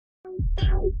Yo,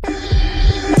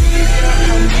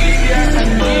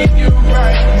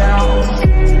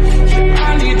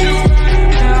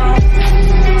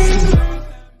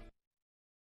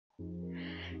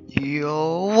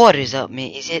 what is up,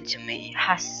 mate? Is it Maytee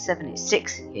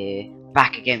HAS786 here,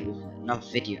 back again with another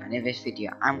video. And in this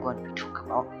video I'm going to be talking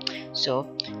about, so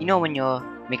you know when you're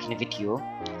making a video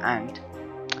and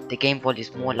the game volume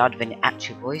is more louder than your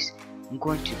actual voice, I'm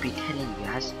going to be telling you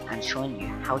guys and showing you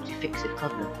how to fix the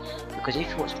problem. Because if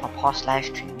you watch my past live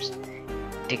streams,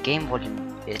 the game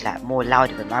volume is like more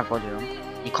louder than my volume.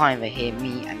 You can't even hear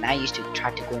me, and I used to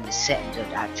try to go in the settings of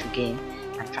the actual game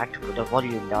and try to put the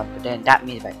volume down, but then that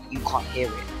means that you can't hear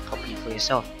it properly for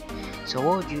yourself. So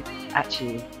what you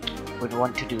actually would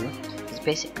want to do is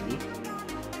basically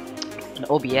an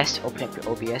OBS, open up your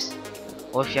OBS,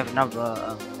 or if you have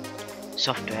another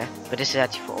software, but this is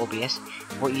actually for OBS.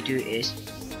 What you do is,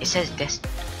 it says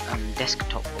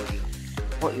desktop audio.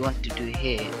 What you want to do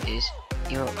here is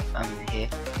your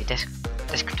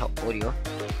desktop audio.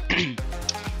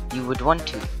 You would want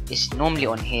to, it's normally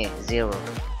on here 0.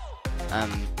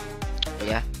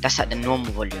 Yeah, that's at the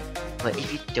normal volume. But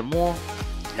if you, the more,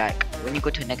 like when you go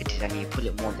to negative and you pull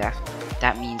it more left,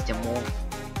 that means the more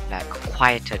like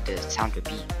quieter the sound will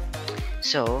be.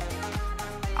 So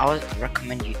I would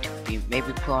recommend you to be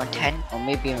maybe put on 10 or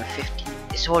maybe even 15.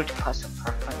 It's all to personal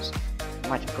preference. I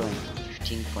might put on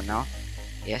 15 for now.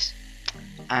 Yes,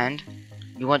 and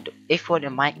you want, if you want the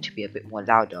mic to be a bit more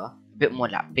louder, a bit more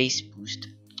like bass boost,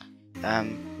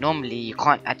 normally you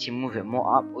can't actually move it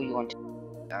more up. Or you want to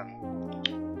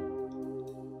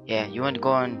yeah, you want to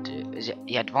go on to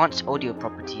the advanced audio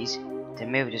properties,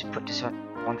 then maybe just put this on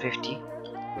 150.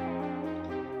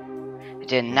 And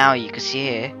then now you can see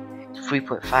here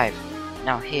 3.5.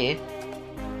 now here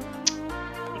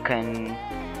you can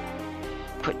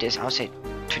put this, I'll say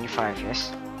 25,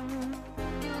 yes,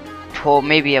 12,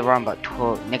 maybe around about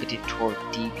 12, negative 12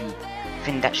 dB. I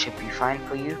think that should be fine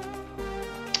for you.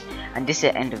 And this is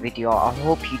the end of the video. I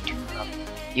hope you do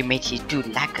you Maytees do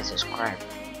like and subscribe,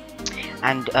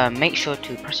 and make sure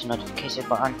to press the notification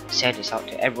button. Share this out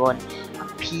to everyone.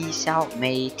 Peace out,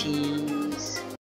 Maytees.